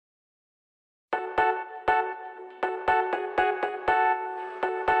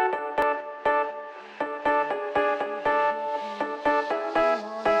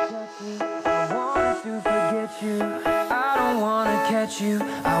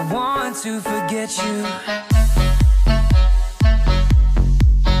I want to forget you.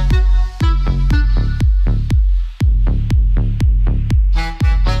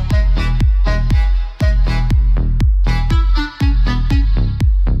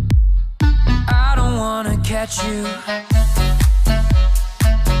 I don't wanna catch you.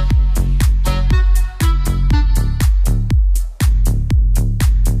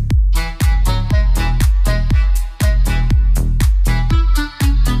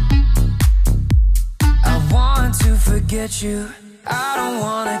 Forget you. I don't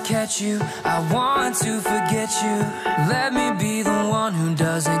wanna catch you. I want to forget you. Let me be the one who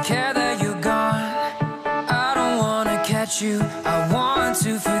doesn't care that you're gone. I don't wanna catch you. I want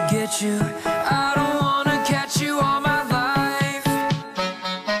to forget you. I don't wanna catch you all my life.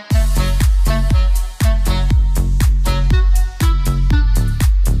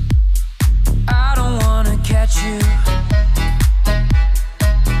 I don't wanna catch you.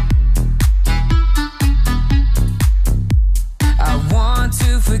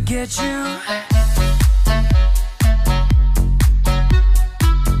 Forget you.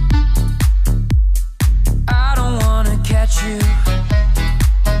 I don't wanna catch you.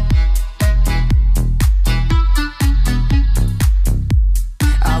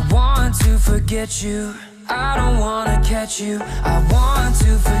 I want to forget you. I don't wanna catch you. I want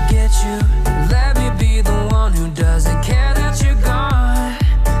to forget you. Let me be the one who doesn't care that you're gone.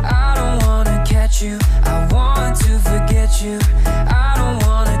 I don't wanna catch you. I want to forget you. I don't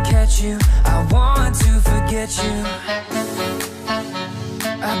wanna catch you. I want to forget you.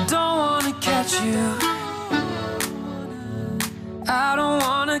 I don't wanna catch you. I don't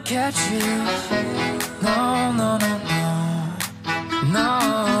wanna catch you. No, no, no, no. No.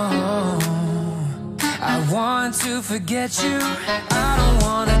 I want to forget you. I don't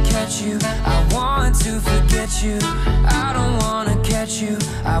wanna catch you. I want to forget you. I don't wanna catch you.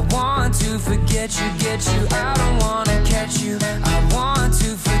 I want to forget you, get you out.